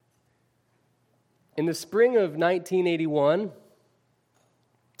In the spring of 1981,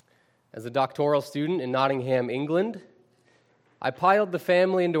 as a doctoral student in Nottingham, England, I piled the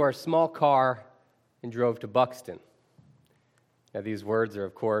family into our small car and drove to Buxton. Now, these words are,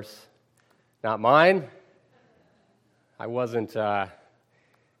 of course, not mine. I wasn't, alive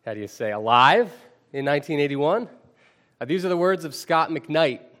in 1981. These are the words of Scott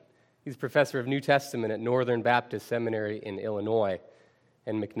McKnight. He's professor of New Testament at Northern Baptist Seminary in Illinois.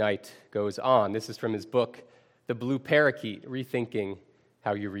 And McKnight goes on. This is from his book, The Blue Parakeet, Rethinking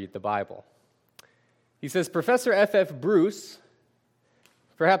How You Read the Bible. He says, Professor F.F. Bruce,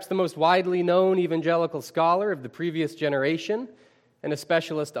 perhaps the most widely known evangelical scholar of the previous generation and a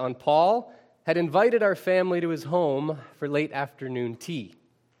specialist on Paul, had invited our family to his home for late afternoon tea.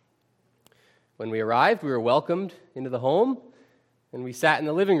 When we arrived, we were welcomed into the home, and we sat in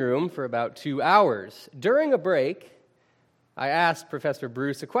the living room for about 2 hours. During a break, I asked Professor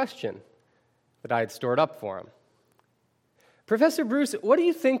Bruce a question that I had stored up for him. Professor Bruce, what do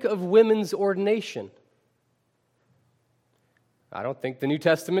you think of women's ordination? I don't think the New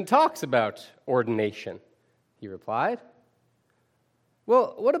Testament talks about ordination, he replied.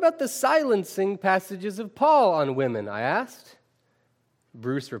 Well, what about the silencing passages of Paul on women, I asked.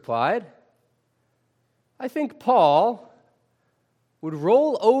 Bruce replied, I think Paul would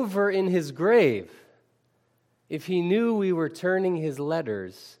roll over in his grave if he knew we were turning his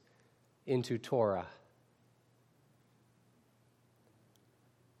letters into Torah.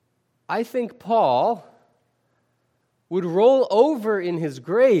 I think Paul would roll over in his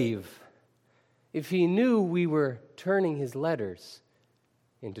grave if he knew we were turning his letters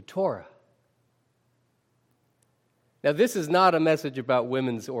into Torah. Now, this is not a message about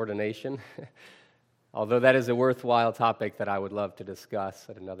women's ordination, although that is a worthwhile topic that I would love to discuss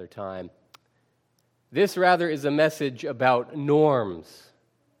at another time. This, rather, is a message about norms.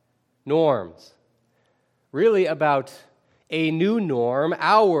 Norms. Really about a new norm,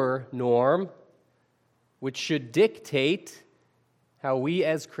 our norm, which should dictate how we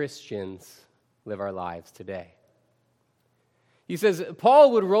as Christians live our lives today. He says,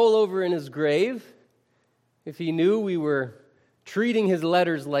 Paul would roll over in his grave if he knew we were treating his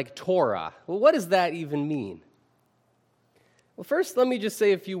letters like Torah. Well, what does that even mean? Well, first, let me just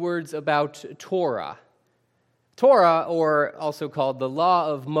say a few words about Torah. Torah, or also called the Law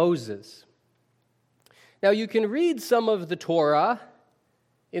of Moses. Now, you can read some of the Torah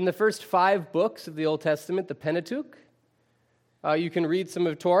in the first 5 books of the Old Testament, the Pentateuch. You can read some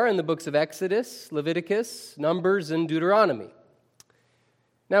of Torah in the books of Exodus, Leviticus, Numbers, and Deuteronomy.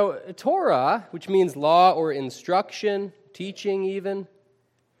 Now, Torah, which means law or instruction, teaching even,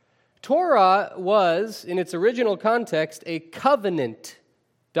 Torah was, in its original context, a covenant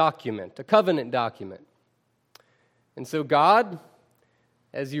document. And so God,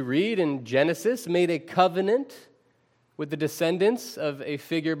 as you read in Genesis, made a covenant with the descendants of a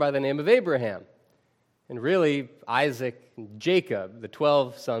figure by the name of Abraham, and really Isaac and Jacob, the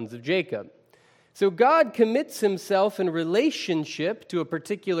 12 sons of Jacob. So God commits himself in relationship to a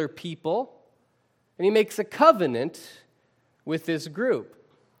particular people, and he makes a covenant with this group.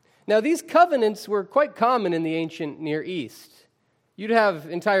 Now, these covenants were quite common in the ancient Near East. You'd have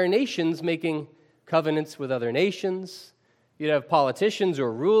entire nations making covenants with other nations. You'd have politicians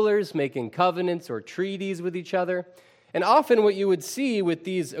or rulers making covenants or treaties with each other. And often what you would see with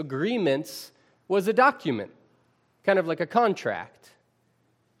these agreements was a document, kind of like a contract.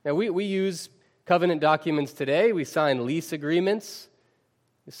 Now, we use covenant documents today. We sign lease agreements.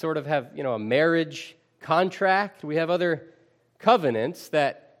 We sort of have, a marriage contract. We have other covenants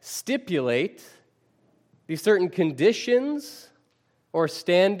that stipulate these certain conditions or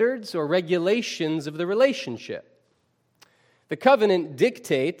standards or regulations of the relationship. The covenant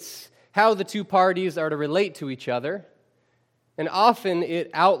dictates how the two parties are to relate to each other, and often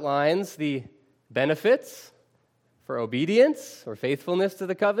it outlines the benefits for obedience or faithfulness to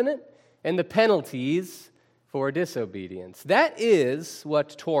the covenant and the penalties for disobedience. That is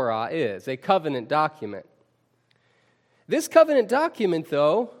what Torah is, a covenant document. This covenant document,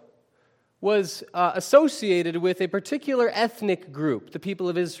 though, was associated with a particular ethnic group, the people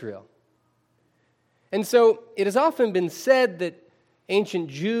of Israel. And so it has often been said that ancient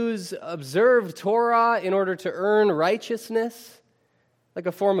Jews observed Torah in order to earn righteousness, like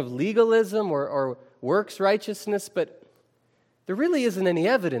a form of legalism or works righteousness, but there really isn't any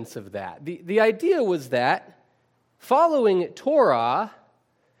evidence of that. The idea was that following Torah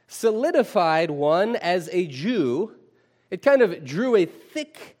solidified one as a Jew. It kind of drew a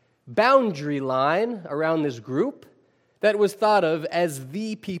thick boundary line around this group that was thought of as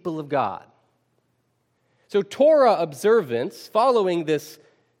the people of God. So Torah observance, following this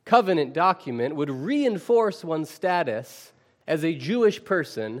covenant document would reinforce one's status as a Jewish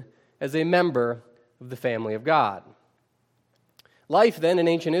person, as a member of the family of God. Life then in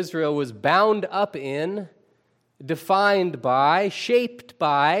ancient Israel was bound up in, defined by, shaped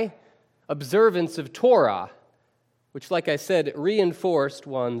by observance of Torah, which, like I said, reinforced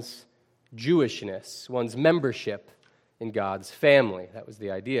one's Jewishness, one's membership in God's family. That was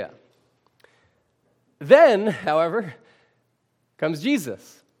the idea. Then, however, comes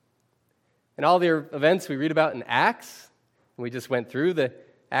Jesus. And all the events we read about in Acts, we just went through the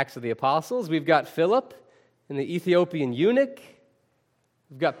Acts of the Apostles. We've got Philip and the Ethiopian eunuch.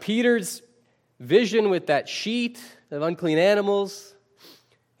 We've got Peter's vision with that sheet of unclean animals,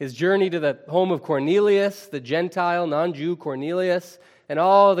 his journey to the home of Cornelius, the Gentile, non-Jew Cornelius, and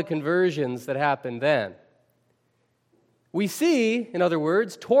all the conversions that happened then. We see, in other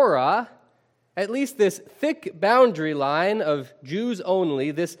words, Torah, at least this thick boundary line of Jews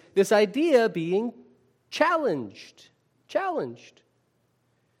only, this idea being challenged.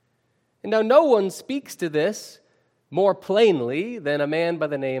 And now no one speaks to this more plainly than a man by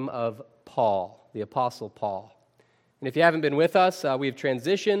the name of Paul, the Apostle Paul. And if you haven't been with us, we've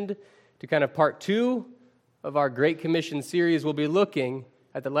transitioned to kind of part 2 of our Great Commission series. We'll be looking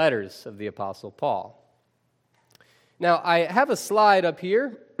at the letters of the Apostle Paul. Now, I have a slide up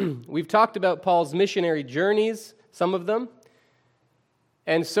here. We've talked about Paul's missionary journeys, some of them.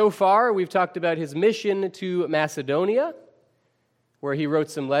 And so far, we've talked about his mission to Macedonia, where he wrote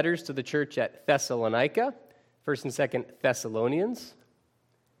some letters to the church at Thessalonica, 1st and 2nd Thessalonians.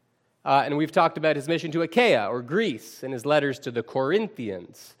 And we've talked about his mission to Achaia, or Greece, and his letters to the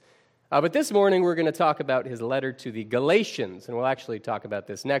Corinthians. But this morning, we're going to talk about his letter to the Galatians, and we'll actually talk about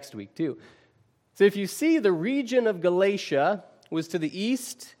this next week, too. So if you see, the region of Galatia was to the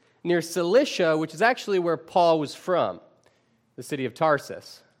east, near Cilicia, which is actually where Paul was from, the city of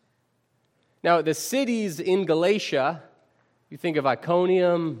Tarsus. Now, the cities in Galatia, you think of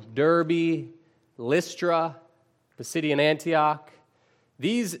Iconium, Derbe, Lystra, Pisidian Antioch.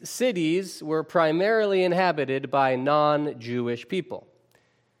 These cities were primarily inhabited by non-Jewish people.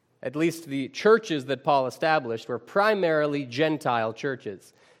 At least the churches that Paul established were primarily Gentile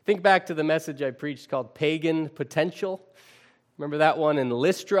churches. Think back to the message I preached called Pagan Potential. Remember that one in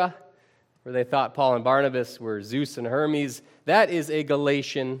Lystra, where they thought Paul and Barnabas were Zeus and Hermes? That is a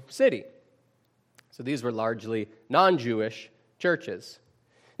Galatian city. So these were largely non-Jewish churches.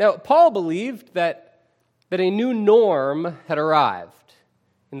 Now, Paul believed that a new norm had arrived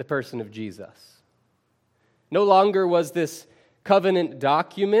in the person of Jesus. No longer was this covenant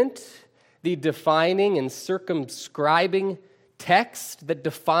document the defining and circumscribing text that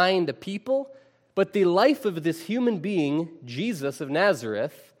defined a people, but the life of this human being, Jesus of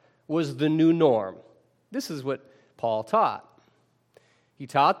Nazareth, was the new norm. This is what Paul taught. He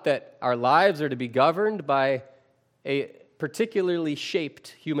taught that our lives are to be governed by a particularly shaped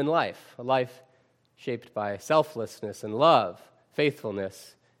human life, a life shaped by selflessness and love,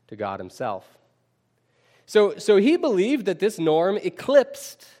 faithfulness to God himself. So he believed that this norm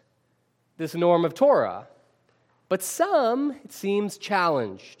eclipsed this norm of Torah, but some, it seems,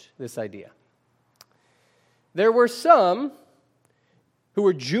 challenged this idea. There were some who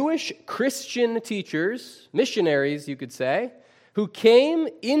were Jewish Christian teachers, missionaries, you could say, who came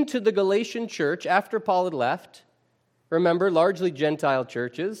into the Galatian church after Paul had left. Remember, largely Gentile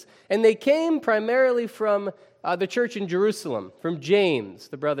churches, and they came primarily from the church in Jerusalem, from James,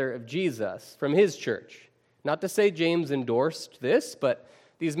 the brother of Jesus, from his church. Not to say James endorsed this, but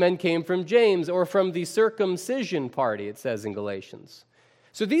these men came from James or from the circumcision party, it says in Galatians.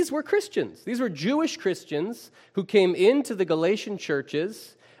 So these were Christians. These were Jewish Christians who came into the Galatian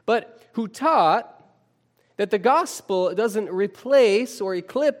churches, but who taught that the gospel doesn't replace or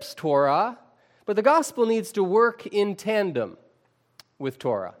eclipse Torah, but the gospel needs to work in tandem with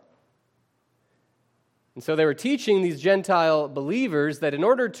Torah. And so they were teaching these Gentile believers that in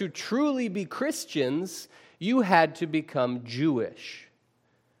order to truly be Christians, you had to become Jewish.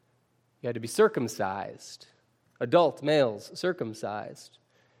 You had to be circumcised, adult males circumcised.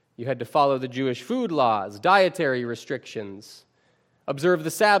 You had to follow the Jewish food laws, dietary restrictions, observe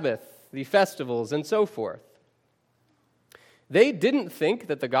the Sabbath, the festivals, and so forth. They didn't think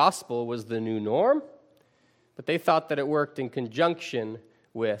that the gospel was the new norm, but they thought that it worked in conjunction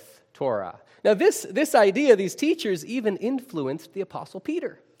with Torah. Now, this idea, these teachers even influenced the Apostle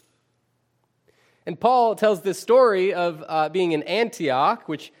Peter. And Paul tells this story of being in Antioch,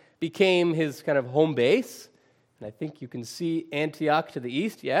 which became his kind of home base. And I think you can see Antioch to the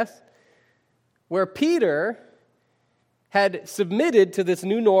east, yes, where Peter had submitted to this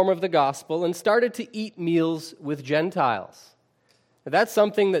new norm of the gospel and started to eat meals with Gentiles. That's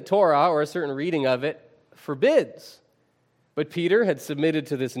something that Torah, or a certain reading of it, forbids. But Peter had submitted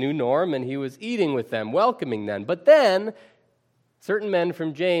to this new norm, and he was eating with them, welcoming them. But then, certain men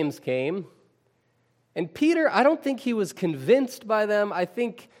from James came, and Peter, I don't think he was convinced by them. I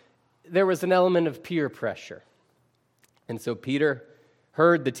think there was an element of peer pressure. And so Peter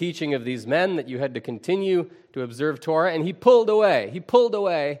heard the teaching of these men that you had to continue to observe Torah, and he pulled away. He pulled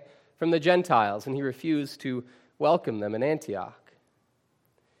away from the Gentiles, and he refused to welcome them in Antioch.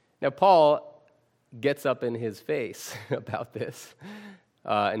 Now, Paul gets up in his face about this,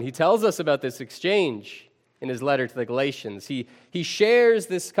 and he tells us about this exchange in his letter to the Galatians. He shares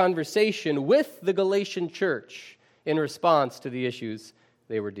this conversation with the Galatian church in response to the issues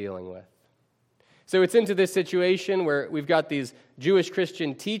they were dealing with. So it's into this situation where we've got these Jewish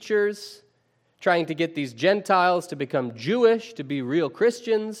Christian teachers trying to get these Gentiles to become Jewish, to be real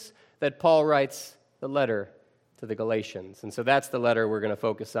Christians, that Paul writes the letter to the Galatians. And so that's the letter we're going to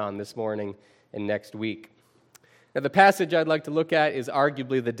focus on this morning and next week. Now, the passage I'd like to look at is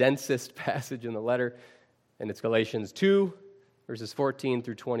arguably the densest passage in the letter, and it's Galatians 2, verses 14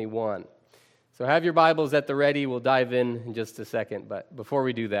 through 21. So have your Bibles at the ready. We'll dive in just a second, but before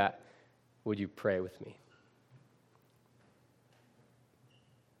we do that, would you pray with me?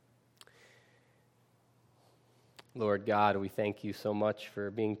 Lord God, we thank you so much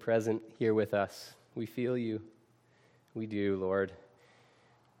for being present here with us. We feel you. We do, Lord.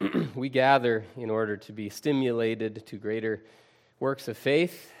 We gather in order to be stimulated to greater works of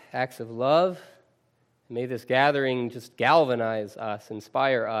faith, acts of love. May this gathering just galvanize us,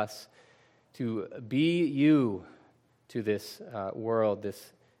 inspire us to be you to this world,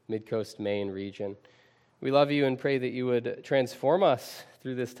 this Mid-Coast Maine region. We love you and pray that you would transform us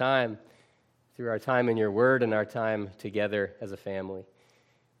through this time, through our time in your word and our time together as a family.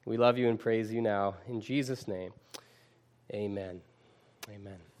 We love you and praise you now. In Jesus' name, amen.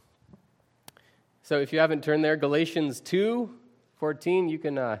 Amen. So if you haven't turned there, Galatians 2:14, you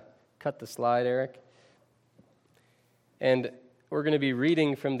can cut the slide, Eric. And we're going to be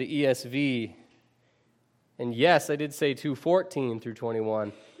reading from the ESV. And yes, I did say 2:14 through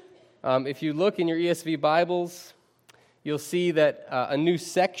 21. If you look in your ESV Bibles, you'll see that a new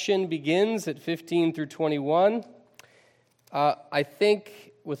section begins at 15 through 21. I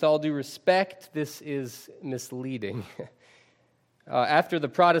think, with all due respect, this is misleading. After the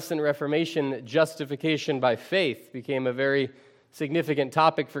Protestant Reformation, justification by faith became a very significant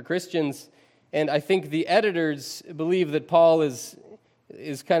topic for Christians, and I think the editors believe that Paul is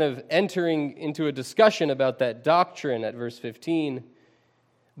kind of entering into a discussion about that doctrine at verse 15.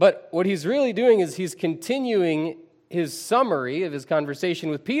 But what he's really doing is he's continuing his summary of his conversation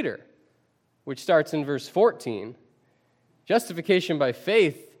with Peter, which starts in verse 14. Justification by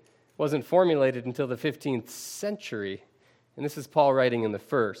faith wasn't formulated until the 15th century, and this is Paul writing in the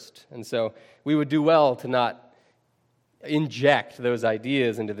first. And so we would do well to not inject those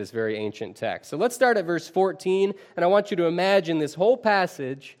ideas into this very ancient text. So let's start at verse 14, and I want you to imagine this whole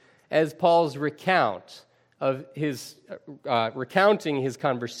passage as Paul's recount of his recounting his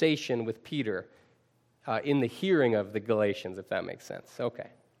conversation with Peter in the hearing of the Galatians, if that makes sense. Okay.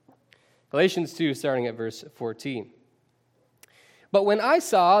 Galatians 2, starting at verse 14. But when I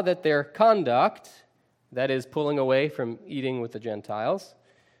saw that their conduct, that is, pulling away from eating with the Gentiles,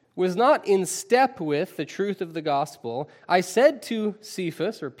 was not in step with the truth of the gospel, I said to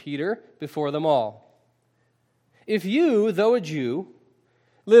Cephas, or Peter, before them all, if you, though a Jew,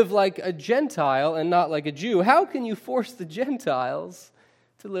 live like a Gentile and not like a Jew, how can you force the Gentiles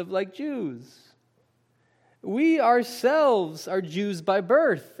to live like Jews? We ourselves are Jews by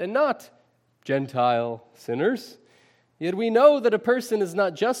birth and not Gentile sinners. Yet we know that a person is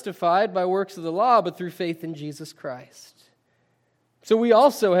not justified by works of the law, but through faith in Jesus Christ. So we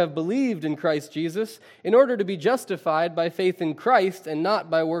also have believed in Christ Jesus in order to be justified by faith in Christ and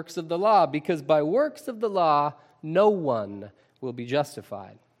not by works of the law, because by works of the law no one will be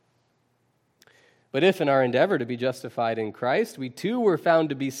justified. But if in our endeavor to be justified in Christ, we too were found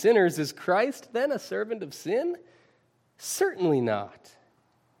to be sinners, is Christ then a servant of sin? Certainly not.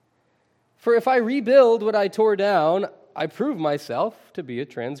 For if I rebuild what I tore down, I prove myself to be a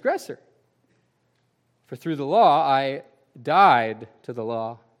transgressor. For through the law I died to the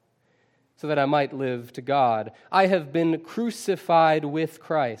law, so that I might live to God. I have been crucified with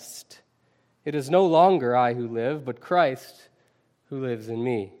Christ. It is no longer I who live, but Christ who lives in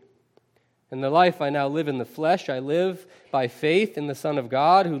me. And the life I now live in the flesh, I live by faith in the Son of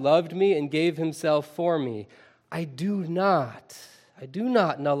God, who loved me and gave himself for me. I do not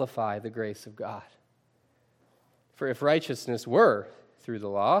nullify the grace of God. For if righteousness were through the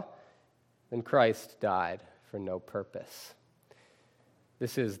law, then Christ died for no purpose.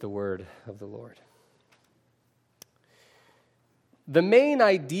 This is the word of the Lord. The main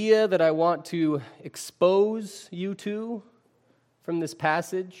idea that I want to expose you to from this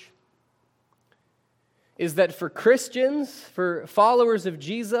passage is that for Christians, for followers of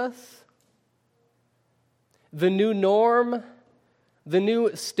Jesus, the new norm, the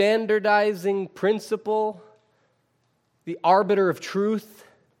new standardizing principle, the arbiter of truth,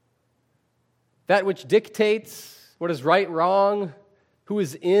 that which dictates what is right, wrong, who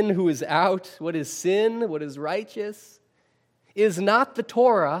is in, who is out, what is sin, what is righteous, is not the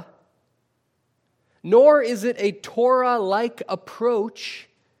Torah, nor is it a Torah-like approach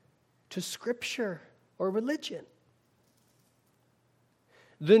to Scripture or religion.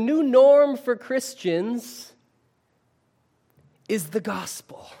 The new norm for Christians is the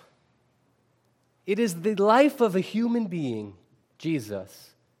gospel. It is the life of a human being, Jesus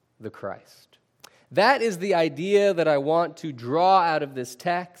the Christ. That is the idea that I want to draw out of this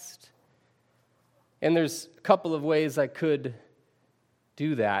text. And there's a couple of ways I could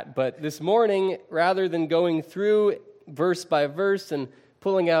do that. But this morning, rather than going through verse by verse and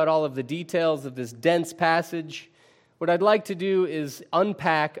pulling out all of the details of this dense passage, what I'd like to do is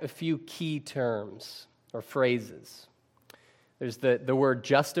unpack a few key terms or phrases. There's the word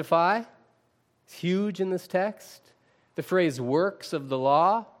justify. It's huge in this text. The phrase works of the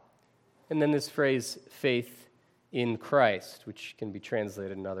law. And then this phrase faith in Christ, which can be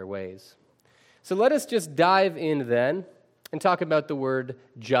translated in other ways. So let us just dive in then and talk about the word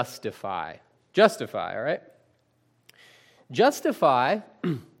justify. Justify, all right? Justify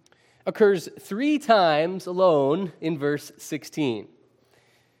occurs 3 times alone in verse 16.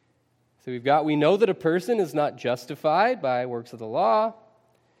 So we know that a person is not justified by works of the law. It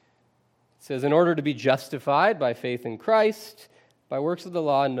says, in order to be justified by faith in Christ, by works of the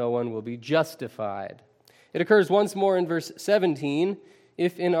law, no one will be justified. It occurs once more in verse 17,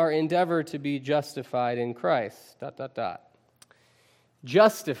 if in our endeavor to be justified in Christ, ...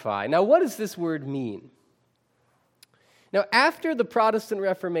 Justify. Now, what does this word mean? Now, after the Protestant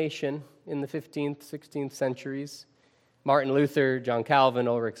Reformation in the 15th, 16th centuries, Martin Luther, John Calvin,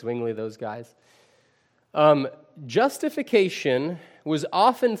 Ulrich Zwingli, those guys, justification was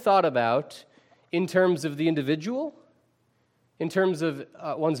often thought about in terms of the individual, in terms of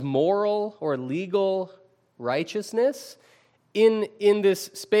one's moral or legal righteousness, in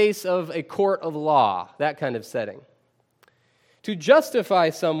this space of a court of law, that kind of setting. To justify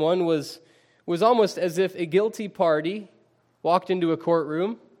someone was almost as if a guilty party walked into a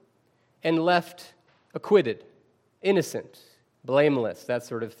courtroom and left acquitted, innocent, blameless, that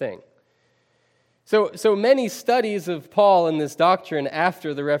sort of thing. So many studies of Paul and this doctrine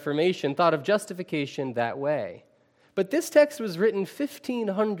after the Reformation thought of justification that way. But this text was written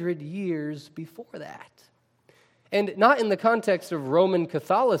 1,500 years before that. And not in the context of Roman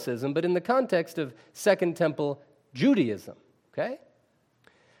Catholicism, but in the context of Second Temple Judaism. Okay?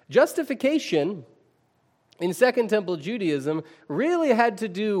 Justification in Second Temple Judaism really had to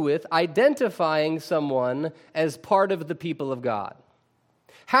do with identifying someone as part of the people of God.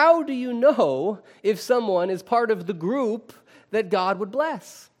 How do you know if someone is part of the group that God would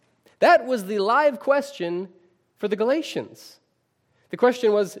bless? That was the live question for the Galatians. The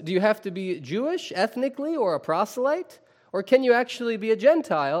question was, do you have to be Jewish ethnically or a proselyte? Or can you actually be a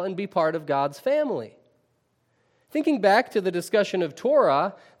Gentile and be part of God's family? Thinking back to the discussion of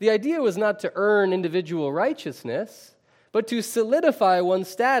Torah, the idea was not to earn individual righteousness, but to solidify one's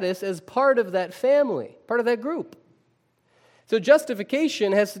status as part of that family, part of that group. So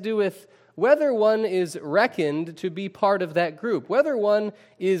justification has to do with whether one is reckoned to be part of that group, whether one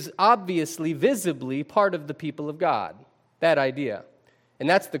is obviously, visibly part of the people of God, that idea. And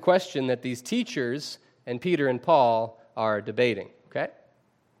that's the question that these teachers and Peter and Paul are debating, okay?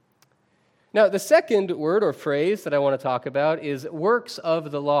 Now, the second word or phrase that I want to talk about is works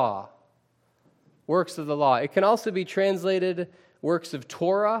of the law. Works of the law. It can also be translated works of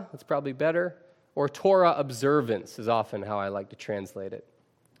Torah, that's probably better, or Torah observance is often how I like to translate it.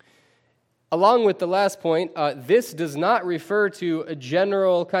 Along with the last point, this does not refer to a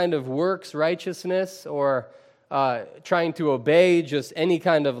general kind of works righteousness or trying to obey just any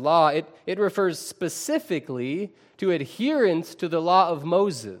kind of law. It refers specifically to adherence to the law of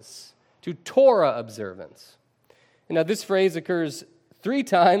Moses, to Torah observance. And now this phrase occurs 3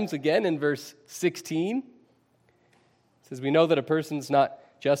 times again in verse 16. It says, we know that a person's not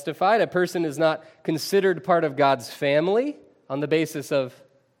justified. A person is not considered part of God's family on the basis of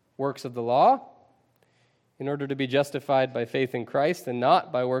works of the law, in order to be justified by faith in Christ and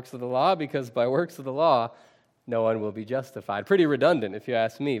not by works of the law, because by works of the law, no one will be justified. Pretty redundant, if you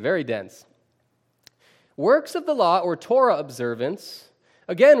ask me. Very dense. Works of the law, or Torah observance,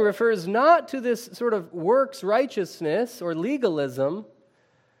 again, refers not to this sort of works righteousness or legalism,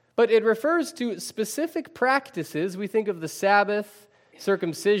 but it refers to specific practices. We think of the Sabbath,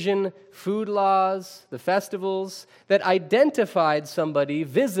 circumcision, food laws, the festivals, that identified somebody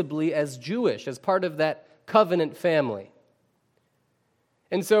visibly as Jewish, as part of that covenant family.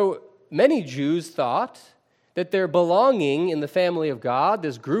 And so many Jews thought that their belonging in the family of God,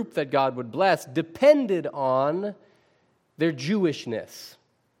 this group that God would bless, depended on their Jewishness,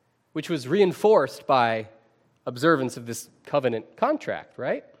 which was reinforced by observance of this covenant contract,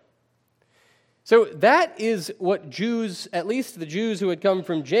 right? So that is what Jews, at least the Jews who had come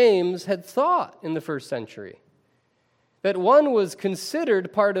from James, had thought in the first century. That one was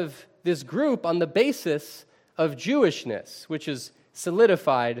considered part of this group on the basis of Jewishness, which is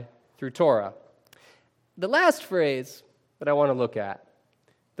solidified through Torah. The last phrase that I want to look at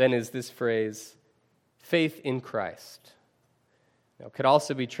then is this phrase, faith in Christ. Now, it could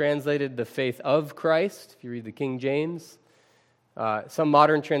also be translated the faith of Christ, if you read the King James. Some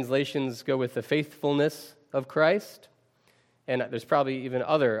modern translations go with the faithfulness of Christ, and there's probably even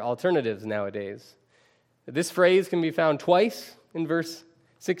other alternatives nowadays. This phrase can be found twice in verse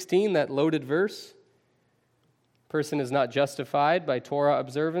 16, that loaded verse. Person is not justified by Torah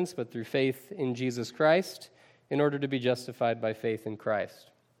observance, but through faith in Jesus Christ, in order to be justified by faith in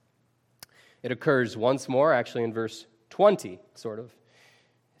Christ. It occurs once more, actually in verse 20, sort of.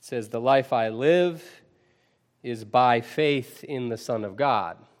 It says, the life I live is by faith in the Son of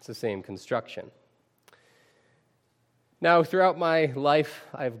God. It's the same construction. Now, throughout my life,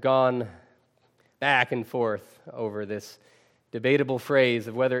 I've gone back and forth over this debatable phrase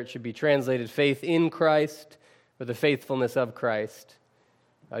of whether it should be translated faith in Christ or the faithfulness of Christ.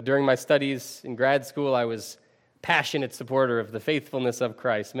 During my studies in grad school, I was a passionate supporter of the faithfulness of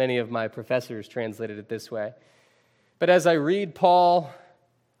Christ. Many of my professors translated it this way. But as I read Paul,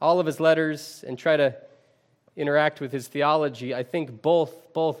 all of his letters, and try to interact with his theology, I think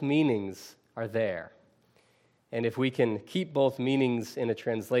both meanings are there. And if we can keep both meanings in a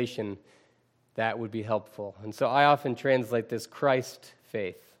translation, that would be helpful. And so I often translate this Christ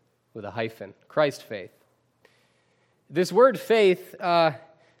faith with a hyphen, Christ faith. This word faith,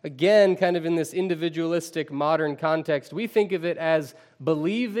 again, kind of in this individualistic modern context, we think of it as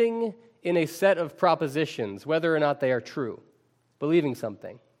believing in a set of propositions, whether or not they are true, believing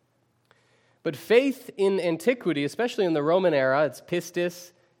something. But faith in antiquity, especially in the Roman era, it's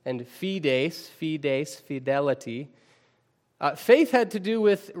pistis and fides, fidelity. Faith had to do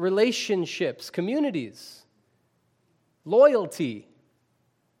with relationships, communities, loyalty,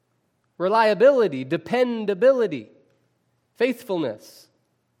 reliability, dependability, faithfulness.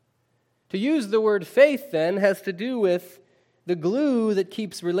 To use the word faith, then, has to do with the glue that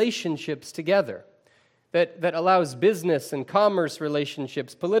keeps relationships together, that allows business and commerce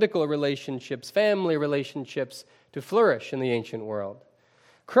relationships, political relationships, family relationships to flourish in the ancient world.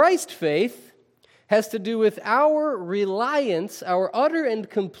 Christ faith has to do with our reliance, our utter and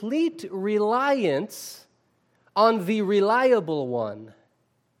complete reliance on the reliable one,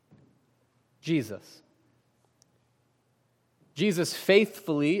 Jesus. Jesus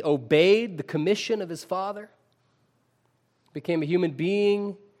faithfully obeyed the commission of his Father, became a human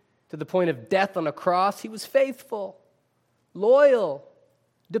being to the point of death on a cross. He was faithful, loyal,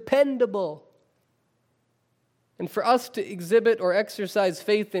 dependable. And for us to exhibit or exercise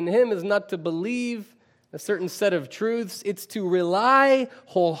faith in him is not to believe a certain set of truths. It's to rely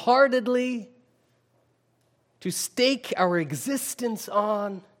wholeheartedly, to stake our existence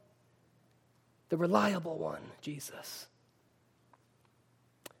on the reliable one, Jesus.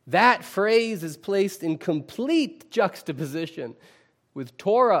 That phrase is placed in complete juxtaposition with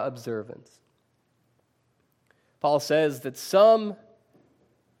Torah observance. Paul says that some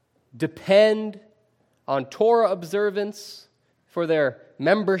depend on Torah observance for their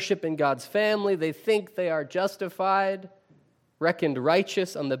membership in God's family. They think they are justified, reckoned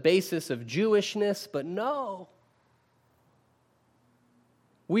righteous on the basis of Jewishness, but no.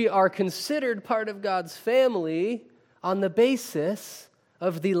 We are considered part of God's family on the basis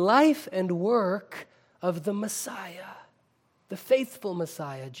of the life and work of the Messiah, the faithful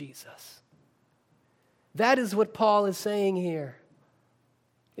Messiah, Jesus. That is what Paul is saying here,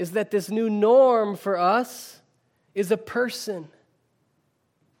 is that this new norm for us is a person.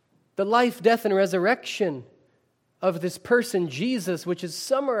 The life, death, and resurrection of this person, Jesus, which is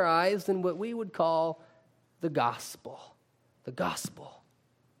summarized in what we would call the gospel. The gospel.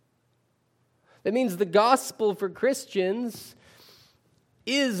 That means the gospel for Christians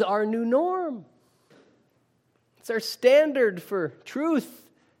is our new norm. It's our standard for truth,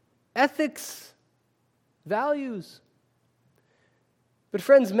 ethics, values. But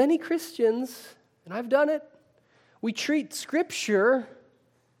friends, many Christians, and I've done it, we treat Scripture,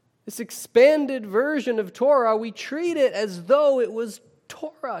 this expanded version of Torah, we treat it as though it was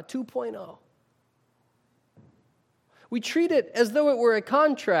Torah 2.0. We treat it as though it were a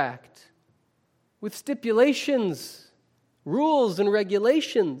contract with stipulations, rules, and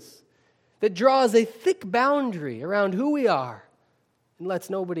regulations that draws a thick boundary around who we are and lets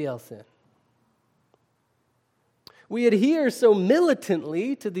nobody else in. We adhere so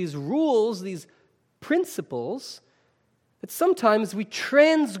militantly to these rules, these principles, that sometimes we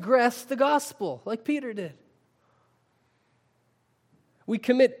transgress the gospel, like Peter did. We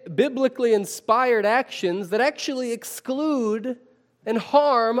commit biblically inspired actions that actually exclude and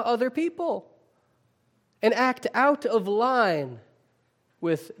harm other people and act out of line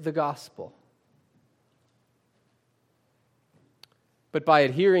with the gospel. But by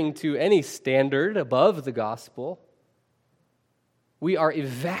adhering to any standard above the gospel, we are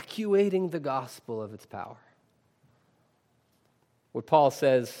evacuating the gospel of its power. What Paul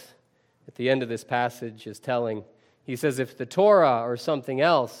says at the end of this passage is telling. He says, if the Torah or something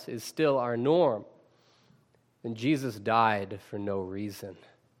else is still our norm, then Jesus died for no reason.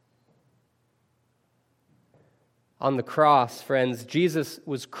 On the cross, friends, Jesus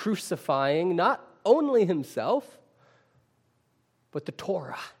was crucifying not only himself, but the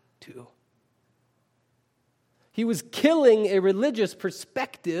Torah too. He was killing a religious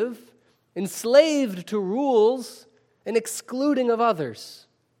perspective, enslaved to rules and excluding of others.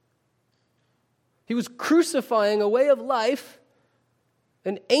 He was crucifying a way of life,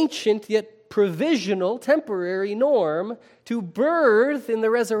 an ancient yet provisional, temporary norm, to birth in the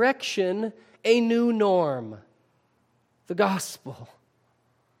resurrection a new norm, the gospel.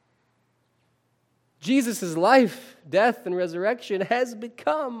 Jesus' life, death, and resurrection has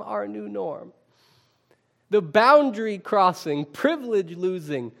become our new norm. The boundary-crossing,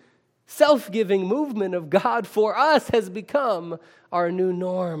 privilege-losing, self-giving movement of God for us has become our new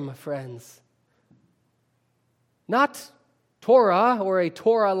norm, friends. Not Torah or a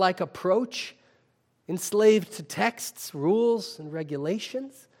Torah-like approach, enslaved to texts, rules, and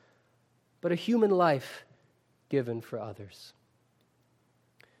regulations, but a human life given for others.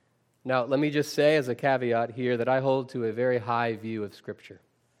 Now, let me just say as a caveat here that I hold to a very high view of Scripture.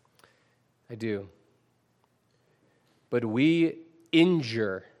 I do. But we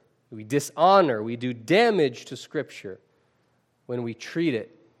injure, we dishonor, we do damage to Scripture when we treat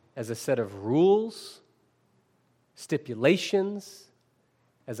it as a set of rules, stipulations,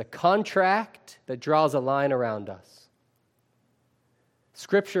 as a contract that draws a line around us.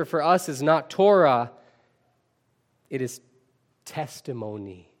 Scripture for us is not Torah, it is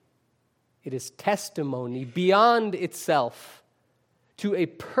testimony. It is testimony beyond itself to a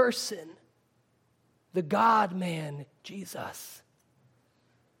person, the God-man, Jesus.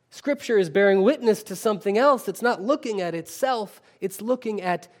 Scripture is bearing witness to something else. It's not looking at itself, it's looking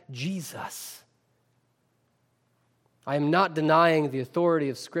at Jesus. I am not denying the authority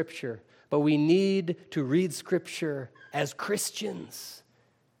of Scripture, but we need to read Scripture as Christians,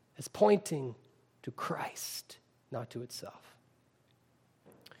 as pointing to Christ, not to itself.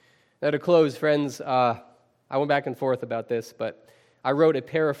 Now to close, friends, I went back and forth about this, but I wrote a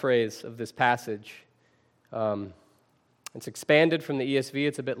paraphrase of this passage. It's expanded from the ESV.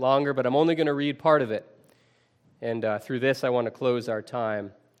 It's a bit longer, but I'm only going to read part of it. And through this, I want to close our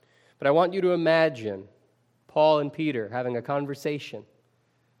time. But I want you to imagine Paul and Peter having a conversation.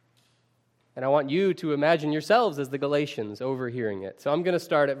 And I want you to imagine yourselves as the Galatians overhearing it. So I'm going to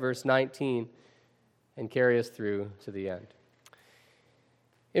start at verse 19 and carry us through to the end.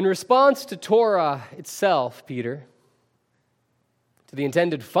 In response to Torah itself, Peter, to the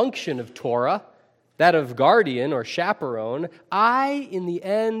intended function of Torah, that of guardian or chaperone, I, in the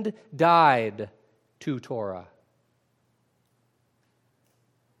end, died to Torah.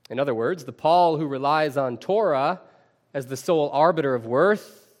 In other words, the Paul who relies on Torah as the sole arbiter of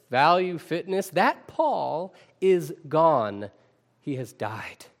worth, value, fitness, that Paul is gone. He has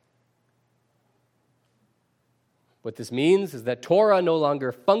died. What this means is that Torah no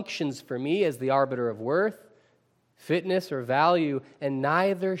longer functions for me as the arbiter of worth, fitness, or value, and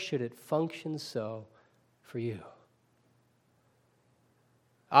neither should it function so for you.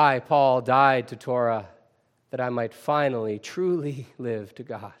 I, Paul, died to Torah that I might finally, truly live to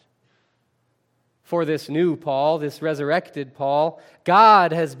God. For this new Paul, this resurrected Paul,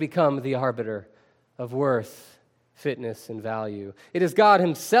 God has become the arbiter of worth, fitness, and value. It is God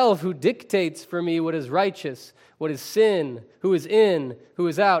himself who dictates for me what is righteous, what is sin, who is in, who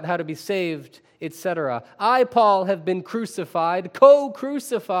is out, how to be saved, etc. I, Paul, have been crucified,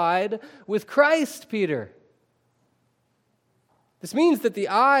 co-crucified with Christ, Peter. This means that the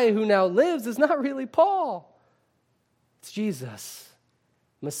I who now lives is not really Paul. It's Jesus,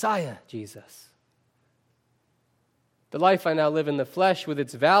 Messiah Jesus. The life I now live in the flesh with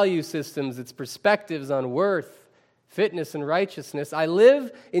its value systems, its perspectives on worth, fitness, and righteousness, I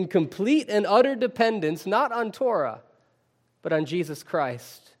live in complete and utter dependence, not on Torah, but on Jesus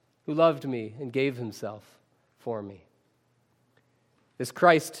Christ, who loved me and gave himself for me. This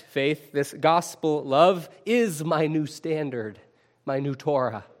Christ faith, this gospel love is my new standard, my new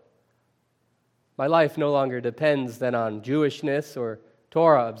Torah. My life no longer depends then on Jewishness or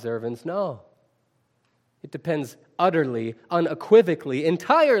Torah observance. No. It depends utterly, unequivocally,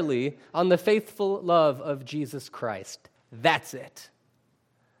 entirely on the faithful love of Jesus Christ. That's it.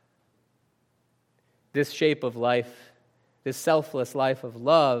 This shape of life, this selfless life of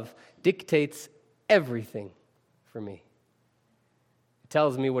love, dictates everything for me. It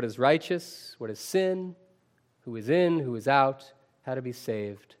tells me what is righteous, what is sin, who is in, who is out, how to be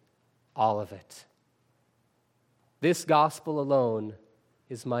saved, all of it. This gospel alone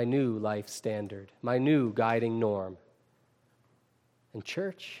is my new life standard, my new guiding norm. And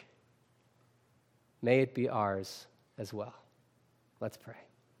church, may it be ours as well. Let's pray.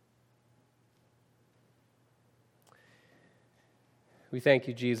 We thank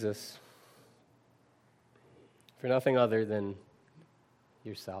you, Jesus, for nothing other than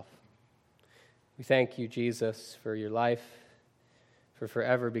yourself. We thank you, Jesus, for your life, for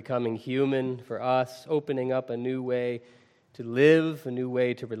forever becoming human for us, opening up a new way to live, a new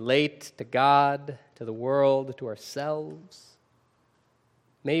way to relate to God, to the world, to ourselves.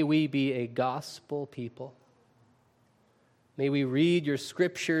 May we be a gospel people. May we read your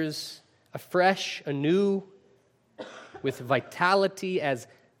scriptures afresh, anew, with vitality as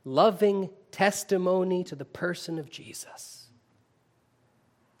loving testimony to the person of Jesus.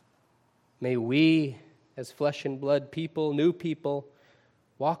 May we, as flesh and blood people, new people,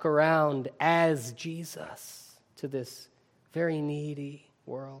 walk around as Jesus to this very needy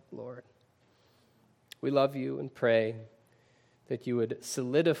world, Lord. We love you and pray that you would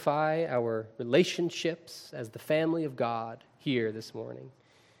solidify our relationships as the family of God here this morning.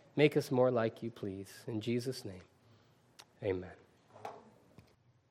 Make us more like you, please. In Jesus' name, amen.